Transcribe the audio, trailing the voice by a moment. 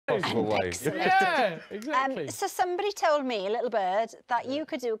beautiful way. Yeah, exactly. So somebody told me, little bird, that you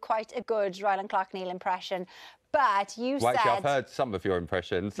could do quite a good Ryland Clark Neil impression, but you Well, said... actually, I've heard some of your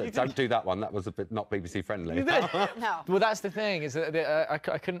impressions. Don't do that one. That was a bit not BBC friendly. No. Well, that's the thing, is that I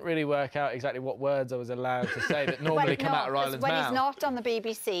couldn't really work out exactly what words I was allowed to say that normally come out of Ryland's mouth. When he's not on the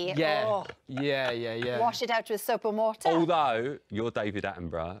BBC, yeah. wash it out with soap and water. Although your David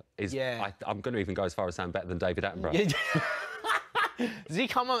Attenborough is, I'm going to even go as far as saying better than David Attenborough. Does he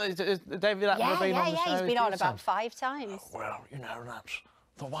come on? Has David Attenborough been on the show? He's been on about 5 times. Well, you know, that's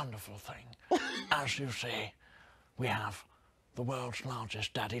the wonderful thing. As you see, we have the world's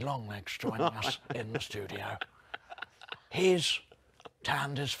largest daddy longlegs joining us in the studio. He's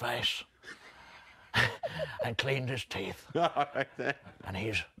tanned his face and cleaned his teeth. And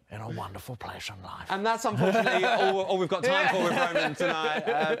he's in a wonderful place in life. And that's unfortunately all we've got time for with Roman tonight.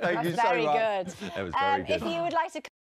 Thank you so much. Very good. It was very good. If you would like to